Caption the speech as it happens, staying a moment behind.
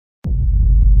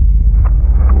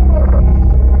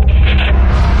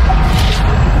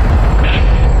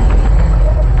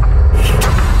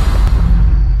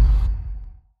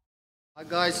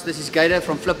Guys, this is Gator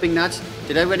from Flipping Nuts.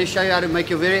 Today I'm going to show you how to make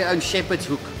your very own shepherd's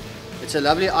hook. It's a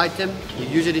lovely item. You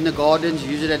use it in the gardens, you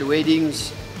use it at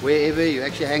weddings, wherever. You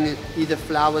actually hang it, either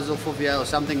flowers off of here or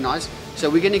something nice. So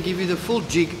we're going to give you the full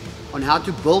jig on how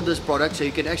to build this product so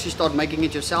you can actually start making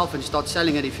it yourself and start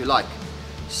selling it if you like.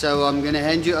 So I'm going to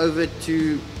hand you over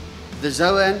to the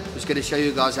Zoan, who's going to show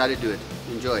you guys how to do it.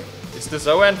 Enjoy. It's the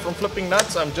Zoan from Flipping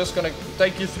Nuts. I'm just going to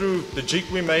take you through the jig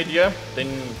we made here,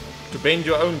 then to bend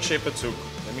your own shepherd's hook.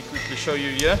 Let me quickly show you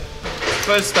here.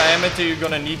 First diameter you're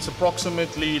going to need is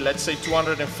approximately, let's say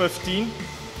 215.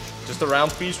 Just a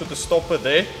round piece with a stopper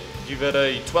there. Give it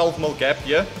a 12mm gap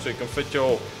here so you can fit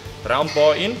your round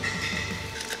bar in.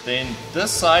 Then this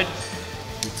side,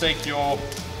 you take your,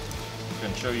 I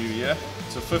can show you here,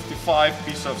 it's a 55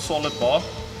 piece of solid bar,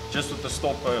 just with the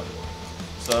stopper.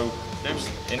 So then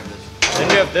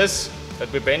we have this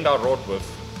that we bend our rod with.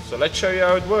 So let's show you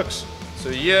how it works. So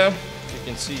here, you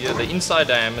can see here the inside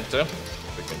diameter,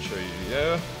 I can show you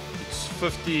here, it's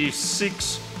 56,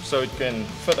 so it can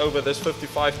fit over this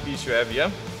 55 piece you have here.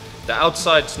 The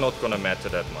outside's not going to matter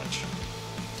that much.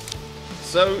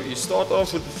 So you start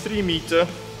off with a 3 meter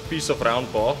piece of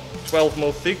round bar,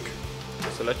 12mm thick.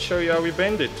 So let's show you how we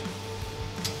bend it.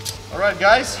 Alright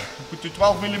guys, put your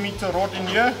 12mm rod in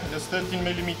here, there's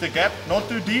 13mm gap, not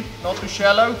too deep, not too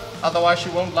shallow, otherwise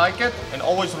you won't like it, and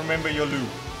always remember your lube.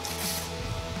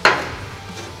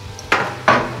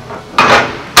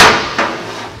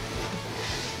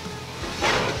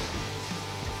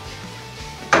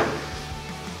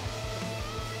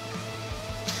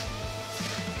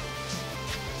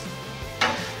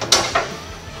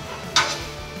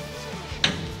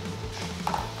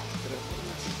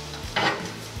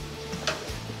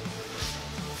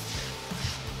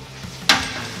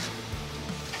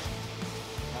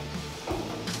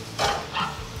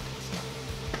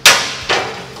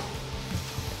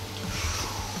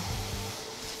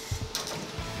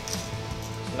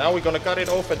 Now we're going to cut it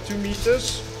off at 2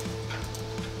 meters.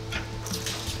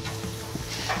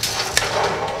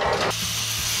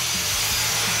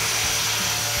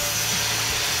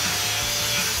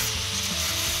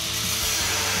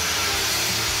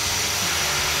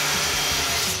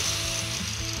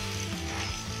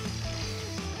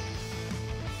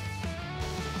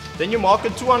 Then you mark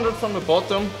it 200 from the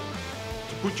bottom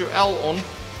to put your L on.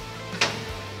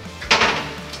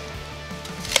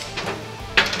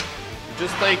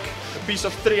 Just take a piece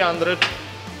of 300,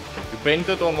 you bend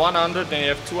it on 100, then you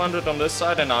have 200 on this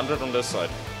side and 100 on this side.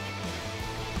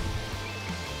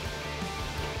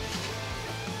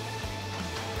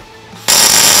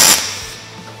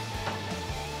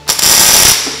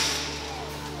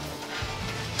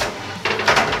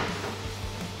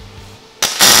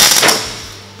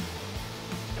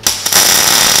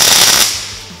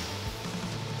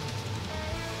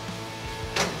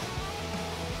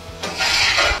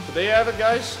 So there you have it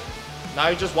guys. Now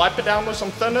you just wipe it down with some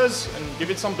thinners and give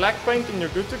it some black paint and you're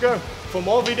good to go. For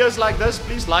more videos like this,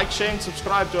 please like, share and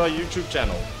subscribe to our YouTube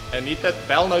channel. And hit that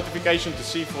bell notification to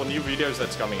see for new videos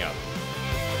that's coming out.